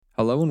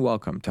Hello and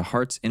welcome to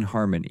Hearts in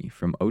Harmony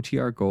from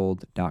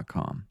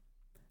OTRGold.com.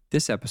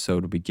 This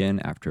episode will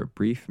begin after a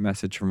brief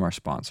message from our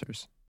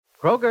sponsors.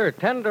 Kroger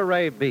Tender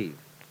Ray Beef.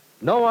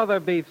 No other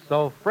beef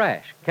so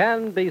fresh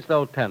can be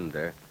so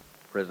tender.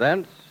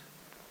 Presents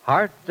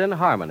Hearts in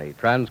Harmony,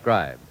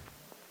 transcribed.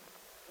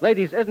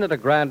 Ladies, isn't it a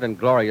grand and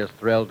glorious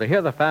thrill to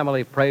hear the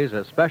family praise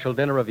a special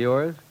dinner of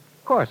yours?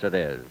 Of course it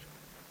is.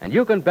 And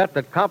you can bet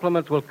that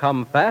compliments will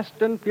come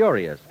fast and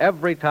furious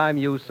every time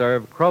you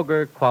serve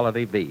Kroger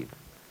quality beef.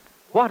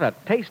 What a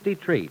tasty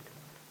treat.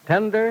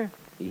 Tender?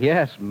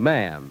 Yes,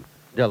 ma'am.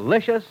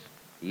 Delicious?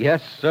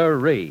 Yes,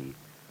 sirree.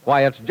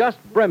 Why, it's just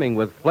brimming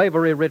with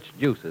flavory-rich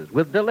juices,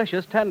 with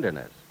delicious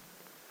tenderness.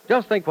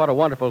 Just think what a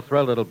wonderful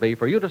thrill it'll be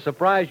for you to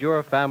surprise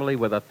your family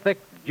with a thick,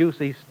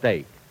 juicy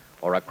steak,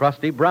 or a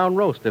crusty brown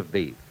roast of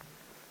beef.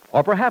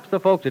 Or perhaps the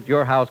folks at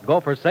your house go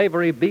for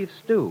savory beef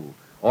stew,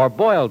 or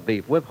boiled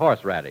beef with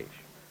horseradish.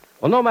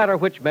 Well, no matter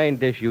which main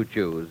dish you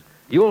choose,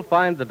 you'll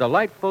find the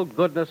delightful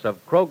goodness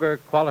of Kroger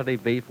quality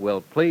beef will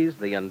please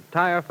the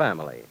entire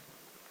family.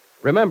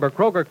 Remember,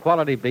 Kroger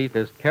quality beef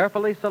is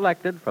carefully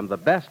selected from the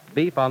best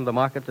beef on the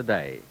market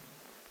today.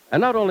 And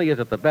not only is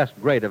it the best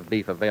grade of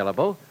beef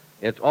available,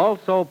 it's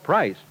also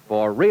priced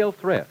for real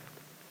thrift.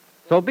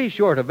 So be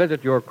sure to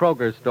visit your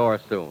Kroger store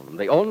soon,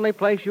 the only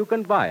place you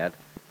can buy it,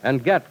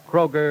 and get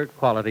Kroger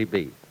quality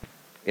beef.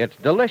 It's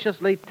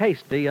deliciously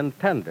tasty and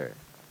tender,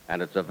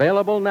 and it's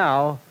available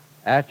now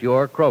at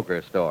your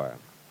Kroger store.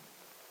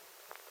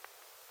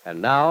 And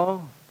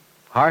now,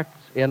 Hearts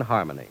in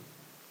Harmony.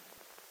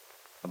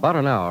 About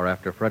an hour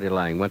after Freddie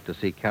Lang went to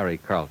see Carrie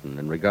Carlton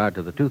in regard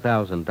to the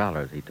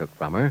 $2,000 he took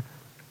from her,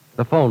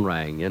 the phone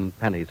rang in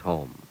Penny's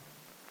home.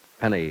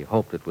 Penny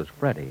hoped it was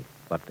Freddie,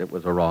 but it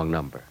was a wrong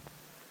number.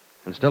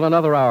 And still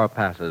another hour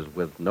passes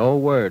with no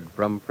word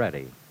from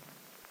Freddie.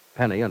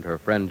 Penny and her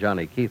friend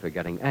Johnny Keefe are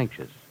getting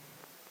anxious.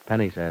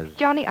 Penny says,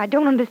 Johnny, I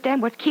don't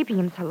understand what's keeping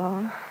him so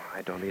long.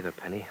 I don't either,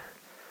 Penny.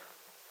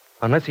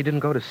 Unless he didn't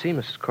go to see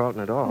Mrs.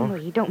 Carlton at all. Oh,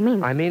 you don't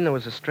mean... I mean, there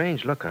was a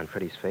strange look on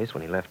Freddie's face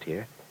when he left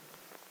here.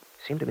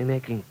 He seemed to be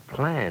making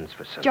plans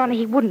for something. Johnny,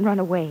 he wouldn't run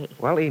away.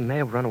 Well, he may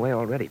have run away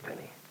already,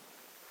 Penny.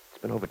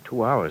 It's been over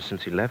 2 hours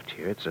since he left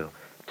here. It's a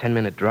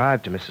 10-minute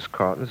drive to Mrs.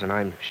 Carlton's, and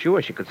I'm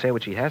sure she could say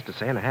what she has to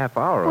say in a half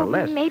hour or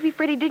less. Maybe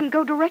Freddie didn't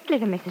go directly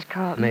to Mrs.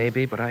 Carlton's.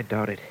 Maybe, but I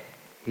doubt it.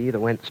 He either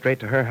went straight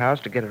to her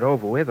house to get it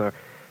over with or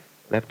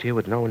left here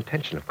with no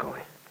intention of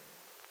going.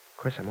 Of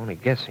course, I'm only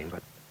guessing,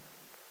 but...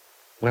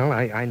 Well,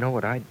 I know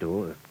what I'd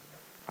do if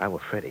I were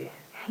Freddie.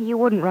 You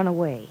wouldn't run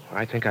away.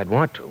 I think I'd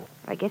want to.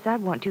 I guess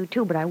I'd want to,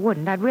 too, but I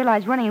wouldn't. I'd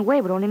realize running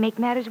away would only make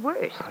matters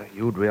worse.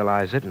 You'd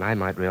realize it, and I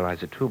might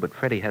realize it, too, but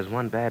Freddie has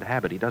one bad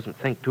habit. He doesn't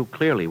think too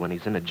clearly when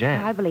he's in a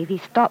jam. I believe he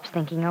stops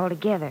thinking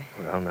altogether.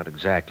 Well, not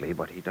exactly,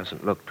 but he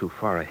doesn't look too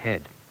far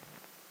ahead.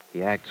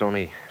 He acts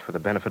only for the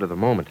benefit of the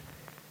moment.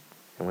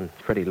 And when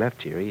Freddie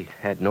left here, he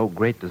had no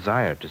great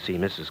desire to see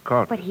Mrs.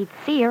 Carlton. But he'd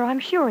see her, I'm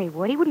sure he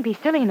would. He wouldn't be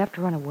silly enough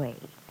to run away.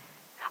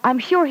 I'm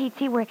sure he'd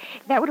see where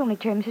that would only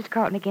turn Mrs.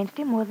 Carlton against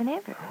him more than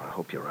ever. Oh, I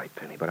hope you're right,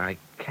 Penny, but I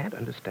can't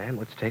understand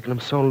what's taken him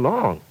so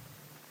long.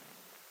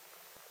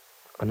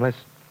 Unless...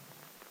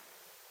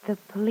 The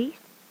police?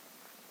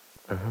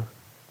 Uh-huh.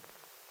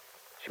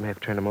 She may have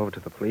turned him over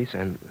to the police,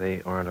 and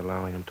they aren't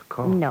allowing him to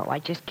call. No, I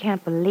just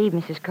can't believe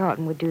Mrs.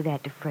 Carlton would do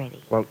that to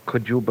Freddie. Well,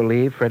 could you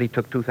believe Freddie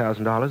took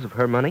 $2,000 of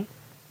her money?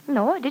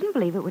 No, I didn't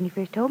believe it when he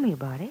first told me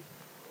about it.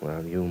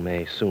 Well, you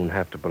may soon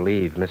have to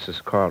believe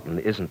Mrs. Carlton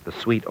isn't the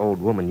sweet old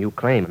woman you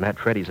claim, and that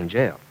Freddie's in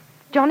jail.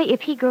 Johnny,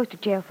 if he goes to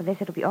jail for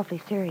this, it'll be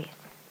awfully serious.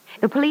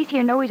 The police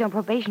here know he's on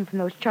probation from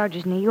those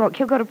charges in New York.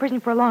 He'll go to prison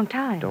for a long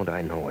time. Don't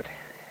I know it?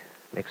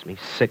 Makes me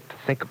sick to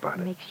think about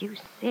it. It makes you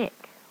sick.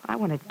 I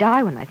want to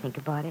die when I think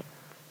about it.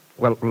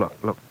 Well,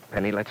 look,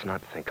 Penny, let's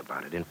not think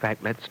about it. In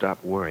fact, let's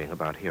stop worrying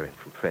about hearing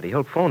from Freddie.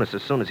 He'll phone us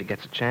as soon as he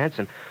gets a chance,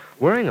 and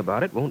worrying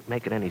about it won't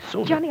make it any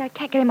sooner. Johnny, I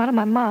can't get him out of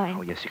my mind.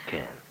 Oh, yes, you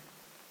can.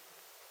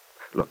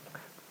 Look,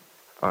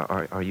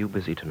 are you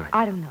busy tonight?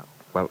 I don't know.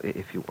 Well,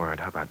 if you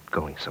aren't, how about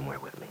going somewhere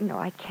with me? No,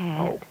 I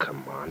can't. Oh,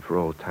 come on, for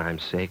old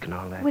time's sake and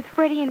all that. With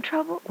Freddie in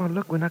trouble? Well,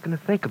 look, we're not going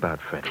to think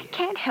about Freddie. I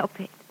can't help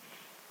it.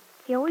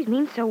 He always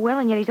means so well,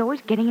 and yet he's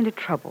always getting into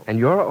trouble. And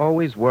you're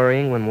always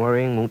worrying when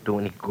worrying won't do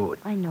any good.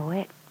 I know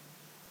it.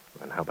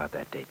 And how about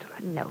that date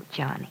tonight? No,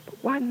 Johnny.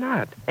 Why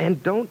not?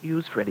 And don't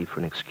use Freddie for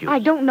an excuse. I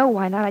don't know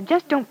why not. I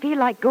just don't feel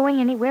like going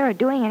anywhere or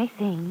doing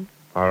anything.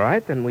 All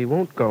right, then we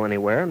won't go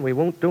anywhere and we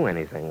won't do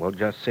anything. We'll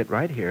just sit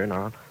right here and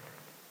I'll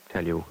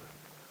tell you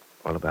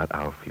all about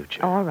our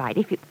future. All right,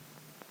 if you...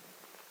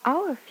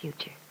 Our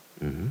future?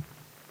 Mm-hmm.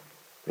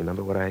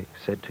 Remember what I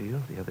said to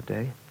you the other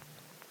day?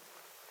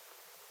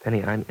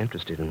 Penny, I'm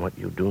interested in what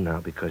you do now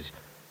because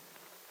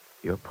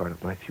you're part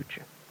of my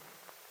future.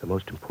 The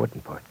most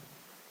important part.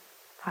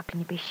 How can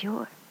you be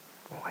sure?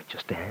 Oh, I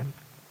just am.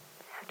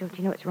 Don't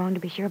you know it's wrong to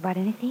be sure about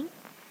anything?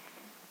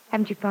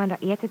 Haven't you found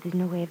out yet that there's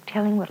no way of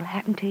telling what'll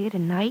happen to you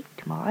tonight,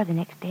 tomorrow, the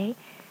next day?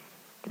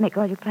 To make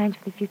all your plans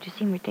for the future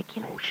seem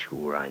ridiculous? Oh,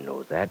 sure, I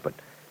know that, but...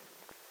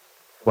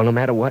 Well, no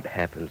matter what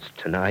happens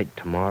tonight,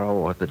 tomorrow,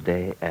 or the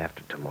day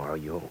after tomorrow,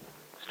 you'll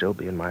still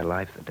be in my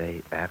life the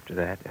day after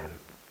that and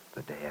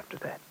the day after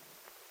that.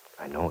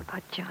 I know it. Oh,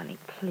 Johnny,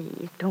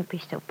 please, don't be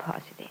so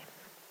positive.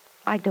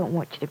 I don't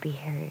want you to be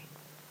hurt.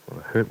 Well,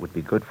 a hurt would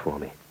be good for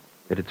me.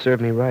 It'd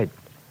serve me right.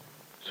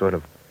 Sort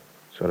of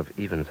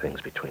even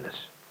things between us.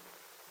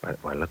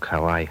 Why, look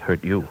how I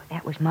hurt you.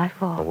 That was my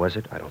fault. Oh, was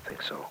it? I don't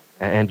think so.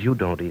 And you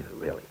don't either,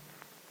 really.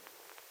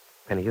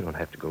 Penny, you don't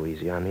have to go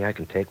easy on me. I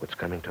can take what's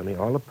coming to me,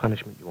 all the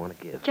punishment you want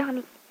to give.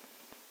 Johnny,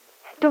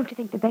 don't you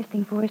think the best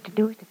thing for us to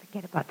do is to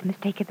forget about the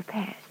mistake of the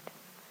past?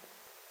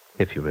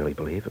 If you really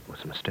believe it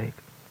was a mistake.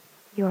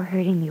 Your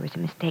hurting me was a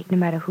mistake, no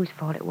matter whose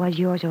fault it was,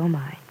 yours or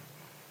mine.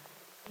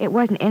 It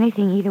wasn't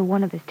anything either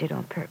one of us did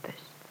on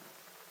purpose.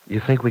 You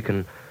think we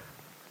can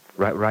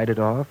write it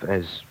off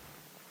as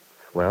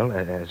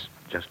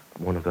just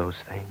one of those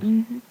things?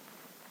 Mm-hmm.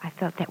 I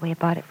felt that way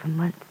about it for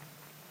months.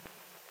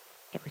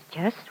 It was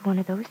just one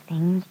of those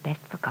things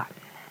best forgotten.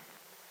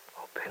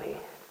 Oh, Penny.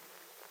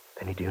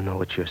 Penny, do you know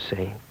what you're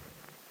saying?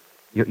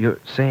 You're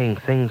saying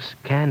things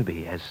can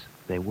be as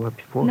they were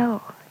before.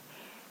 No,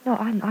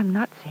 I'm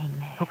not saying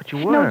that. Oh, but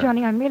you were. No,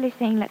 Johnny, I'm merely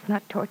saying let's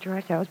not torture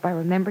ourselves by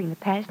remembering the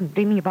past and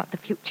dreaming about the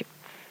future.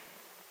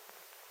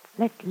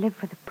 Let's live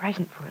for the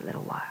present for a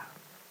little while.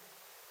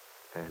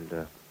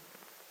 And,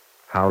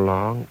 how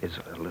long is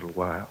a little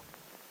while?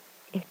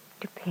 It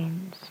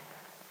depends.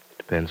 It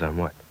depends on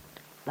what?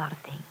 A lot of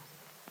things.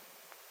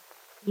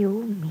 You,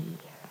 me,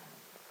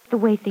 the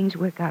way things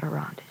work out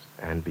around us.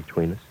 And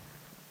between us?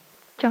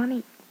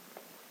 Johnny,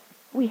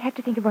 we have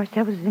to think of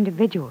ourselves as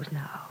individuals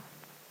now.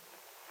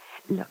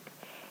 Look,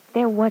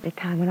 there was a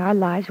time when our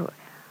lives were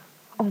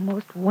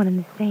almost one and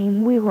the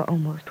same. We were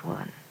almost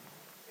one.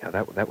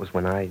 Yeah, that was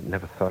when I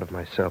never thought of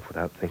myself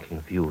without thinking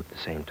of you at the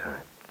same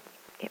time.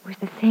 It was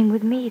the same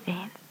with me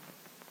then.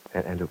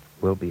 And it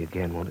will be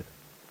again, won't it?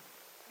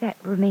 That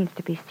remains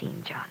to be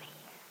seen, Johnny.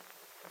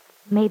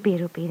 Maybe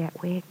it'll be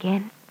that way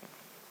again.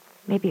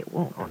 Maybe it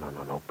won't. Oh,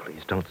 no,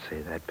 please don't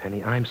say that,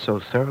 Penny. I'm so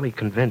thoroughly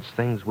convinced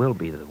things will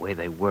be the way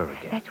they were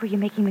again. That's where you're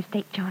making a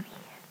mistake, Johnny.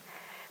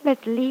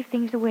 Let's leave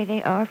things the way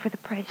they are for the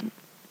present.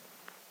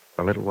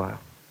 A little while?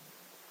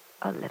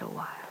 A little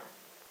while.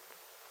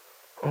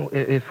 Oh,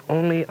 if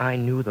only I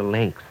knew the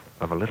length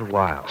of a little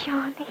while.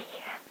 Johnny,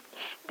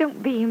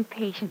 don't be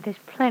impatient. There's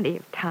plenty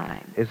of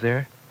time. Is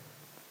there?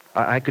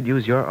 I could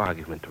use your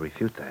argument to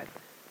refute that.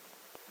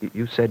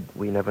 You said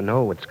we never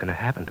know what's going to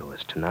happen to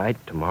us tonight,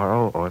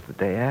 tomorrow, or the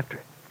day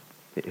after.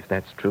 If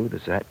that's true,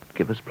 does that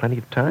give us plenty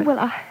of time?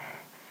 Well,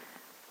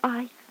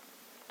 I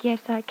guess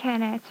I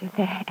can't answer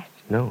that.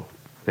 No,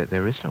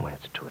 there is no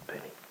answer to it,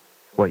 Penny.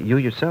 Well, you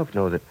yourself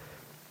know that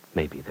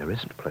maybe there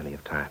isn't plenty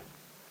of time.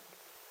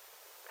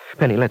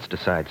 Penny, let's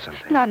decide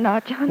something.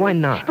 Not, Johnny. Why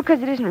not?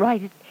 Because it isn't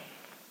right.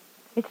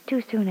 It's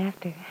too soon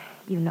after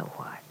you know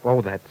what.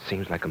 Oh, that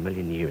seems like a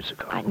million years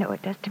ago. I know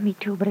it does to me,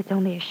 too, but it's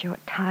only a short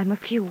time, a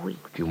few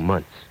weeks. A few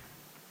months.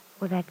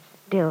 Well, that's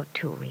still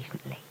too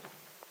recently.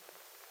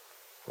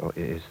 Well,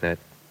 is that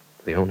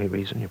the only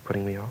reason you're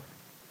putting me off?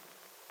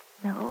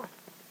 No.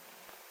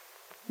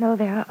 No,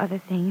 there are other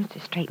things to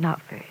straighten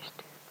out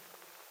first.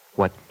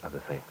 What other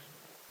things?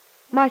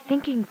 My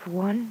thinking, for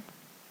one.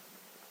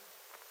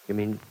 You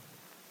mean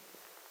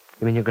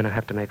you're going to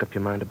have to make up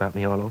your mind about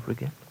me all over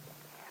again?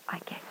 I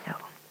guess so.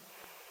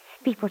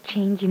 People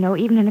change, you know.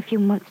 Even in a few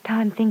months'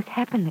 time, things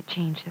happen that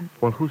change them.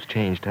 Well, who's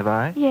changed? Have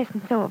I? Yes,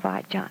 and so have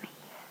I, Johnny.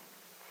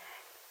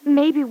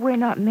 Maybe we're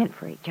not meant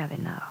for each other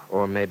now.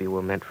 Or maybe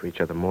we're meant for each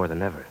other more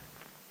than ever.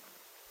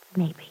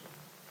 Maybe.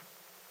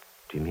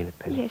 Do you mean it,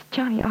 Penny? Yes,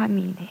 Johnny, I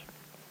mean it.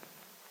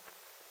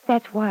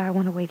 That's why I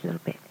want to wait a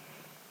little bit.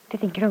 To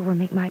think it over and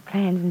make my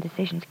plans and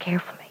decisions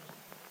carefully.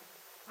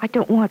 I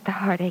don't want the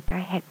heartache I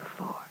had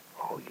before.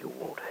 Oh, you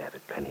won't have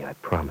it, Penny. I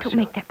promise Don't you.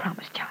 make that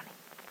promise, Johnny.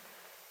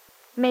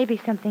 Maybe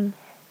something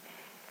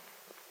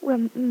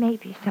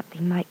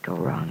might go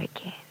wrong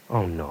again.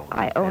 Oh, no.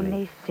 I Penny.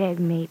 only said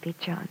maybe,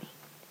 Johnny.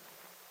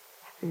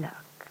 Look,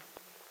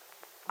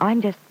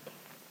 I'm just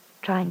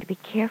trying to be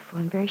careful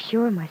and very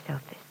sure of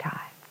myself this time.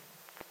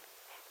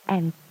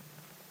 And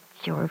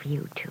sure of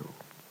you, too.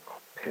 Oh,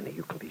 Penny,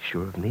 you can be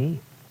sure of me.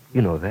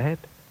 You know that.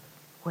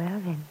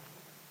 Well, then,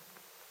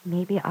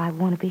 maybe I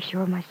want to be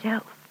sure of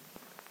myself.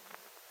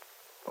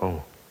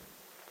 Oh.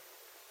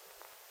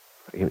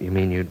 You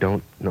mean you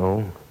don't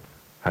know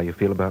how you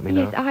feel about me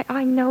now? Yes,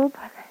 I know,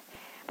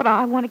 but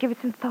I want to give it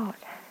some thought.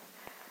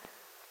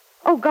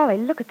 Oh, golly,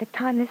 look at the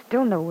time. There's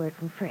still no word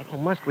from Freddie. Oh,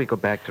 must we go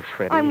back to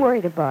Freddie? I'm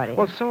worried about it.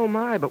 Well, so am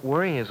I, but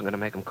worrying isn't going to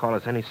make him call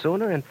us any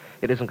sooner, and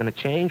it isn't going to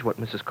change what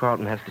Mrs.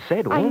 Carlton has to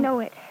say to him. I know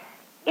it.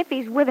 If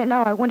he's with her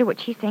now, I wonder what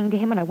she's saying to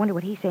him, and I wonder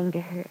what he's saying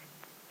to her.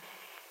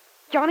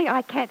 Johnny,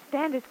 I can't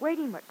stand this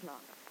waiting much longer.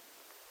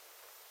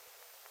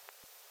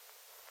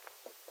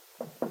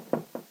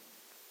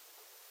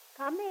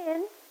 Come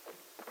in.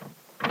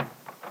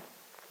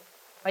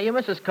 Are you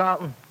Mrs.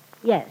 Carlton?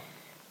 Yes.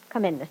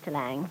 Come in, Mr.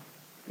 Lang.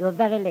 You're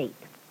very late.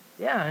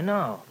 Yeah, I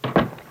know.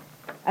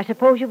 I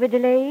suppose you were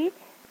delayed?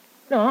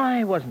 No,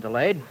 I wasn't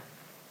delayed.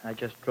 I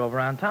just drove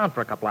around town for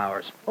a couple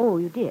hours. Oh,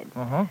 you did?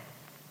 Uh-huh.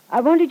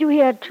 I wanted you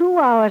here 2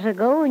 hours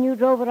ago and you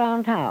drove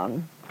around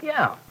town.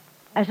 Yeah.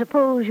 I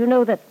suppose you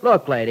know that...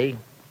 Look, lady,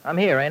 I'm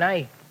here, ain't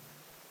I?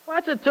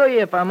 What's it to you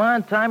if I'm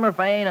on time or if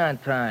I ain't on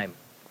time?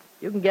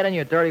 You can get in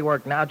your dirty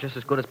work now just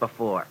as good as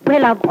before.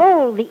 Well, of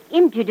all the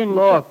impudence...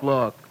 Look.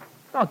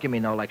 Don't give me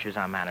no lectures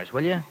on manners,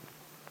 will you?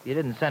 You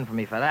didn't send for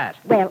me for that.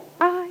 Well,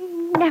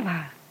 I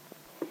never...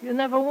 You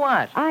never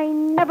what? I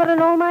never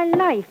in all my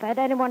life had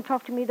anyone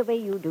talk to me the way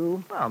you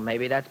do. Well,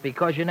 maybe that's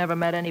because you never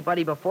met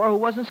anybody before who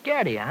wasn't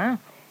scared of you, huh?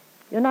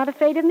 You're not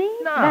afraid of me?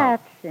 No.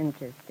 That's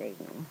interesting.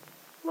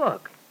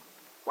 Look,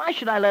 why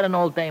should I let an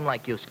old dame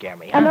like you scare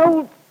me, huh? An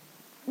old...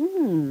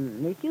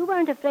 if you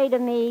weren't afraid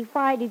of me,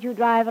 why did you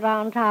drive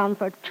around town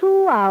for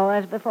 2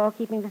 hours before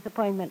keeping this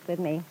appointment with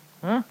me?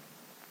 Huh?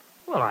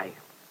 Well, I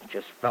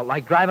just felt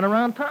like driving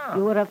around town.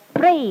 You were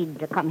afraid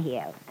to come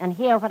here and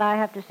hear what I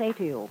have to say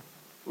to you.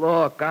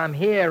 Look, I'm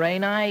here,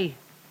 ain't I?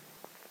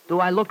 Do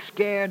I look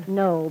scared?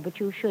 No,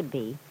 but you should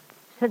be.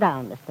 Sit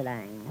down, Mr.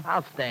 Lang.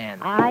 I'll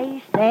stand.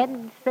 I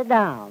said sit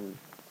down.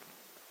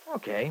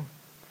 Okay,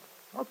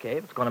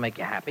 if it's going to make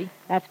you happy.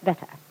 That's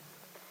better.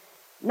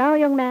 Now,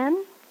 young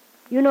man,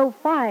 you know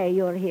why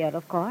you're here,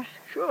 of course.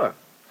 Sure.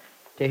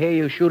 To hear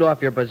you shoot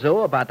off your bazoo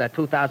about that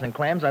 2,000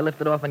 clams I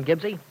lifted off in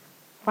Gibbsy?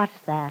 What's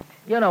that?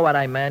 You know what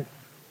I meant.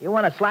 You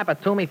want to slap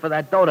it to me for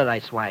that dough that I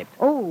swiped.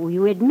 Oh,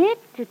 you admit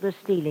it was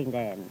stealing,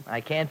 then?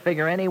 I can't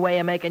figure any way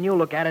of making you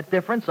look at it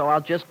different, so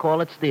I'll just call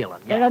it stealing.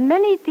 There Yeah, are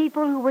many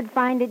people who would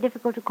find it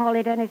difficult to call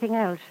it anything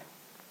else.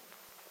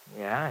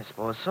 yeah, I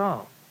suppose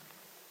so.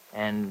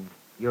 And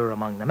you're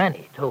among the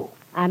many, too.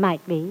 I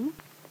might be.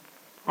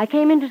 I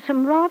came into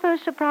some rather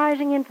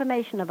surprising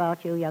information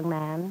about you, young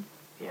man.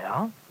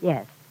 Yeah?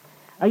 Yes.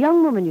 A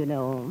young woman you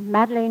know,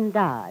 Madeleine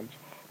Dodge,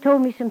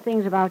 told me some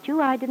things about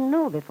you I didn't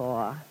know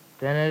before.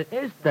 Then it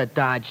is the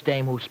Dodge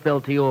dame who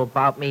spilled to you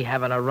about me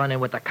having a run-in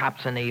with the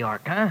cops in New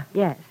York, huh?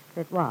 Yes,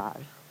 it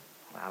was.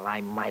 Well,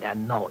 I might have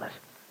known it.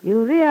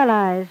 You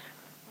realize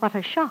what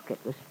a shock it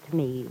was to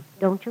me,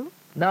 don't you?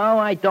 No,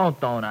 I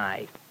don't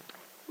I?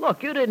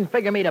 Look, you didn't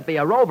figure me to be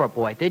a rover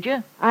boy, did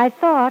you? I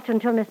thought,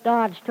 until Miss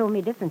Dodge told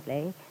me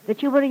differently,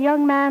 that you were a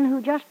young man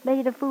who just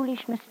made a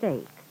foolish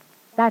mistake.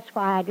 That's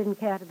why I didn't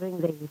care to bring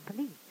the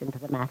police into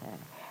the matter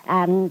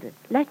and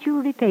let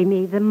you repay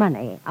me the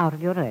money out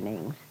of your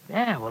earnings.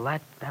 Yeah, well,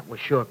 that was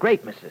sure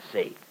great, Mrs.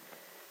 C.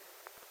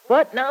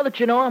 But now that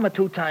you know I'm a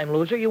two-time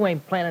loser, you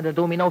ain't planning to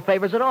do me no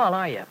favors at all,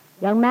 are you?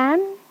 Young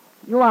man,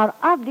 you are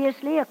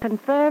obviously a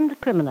confirmed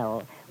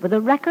criminal with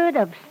a record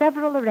of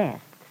several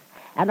arrests,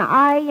 and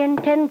I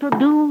intend to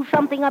do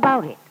something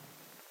about it.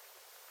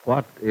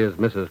 What is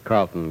Mrs.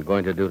 Carlton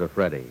going to do to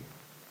Freddie?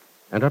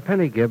 And are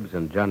Penny Gibbs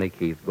and Johnny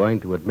Keith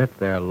going to admit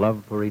their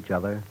love for each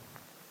other?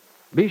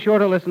 Be sure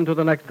to listen to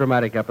the next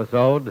dramatic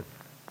episode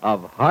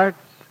of Hearts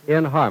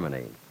in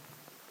Harmony.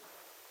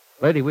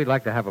 Lady, we'd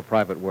like to have a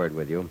private word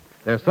with you.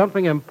 There's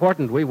something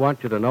important we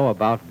want you to know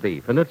about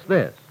beef, and it's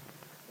this.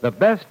 The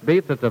best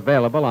beef that's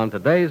available on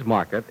today's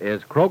market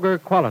is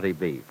Kroger quality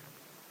beef.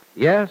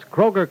 Yes,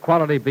 Kroger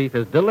quality beef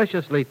is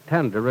deliciously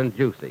tender and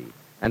juicy,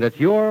 and it's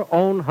your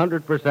own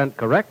 100%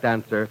 correct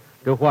answer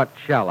to what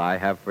shall I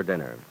have for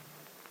dinner.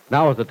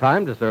 Now is the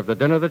time to serve the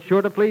dinner that's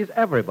sure to please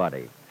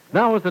everybody.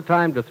 Now is the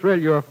time to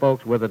thrill your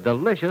folks with a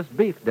delicious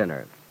beef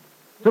dinner.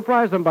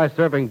 Surprise them by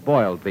serving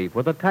boiled beef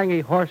with a tangy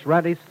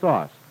horseradish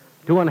sauce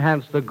to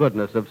enhance the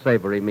goodness of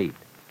savory meat.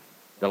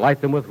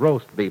 Delight them with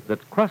roast beef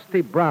that's crusty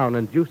brown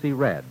and juicy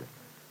red.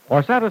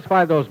 Or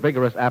satisfy those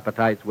vigorous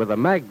appetites with a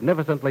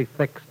magnificently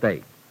thick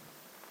steak.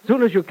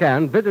 Soon as you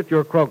can, visit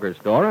your Kroger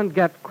store and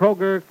get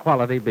Kroger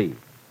quality beef.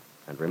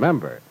 And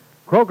remember,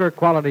 Kroger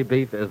quality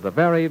beef is the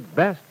very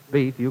best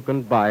beef you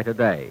can buy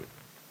today.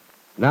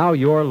 Now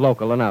your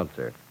local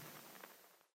announcer.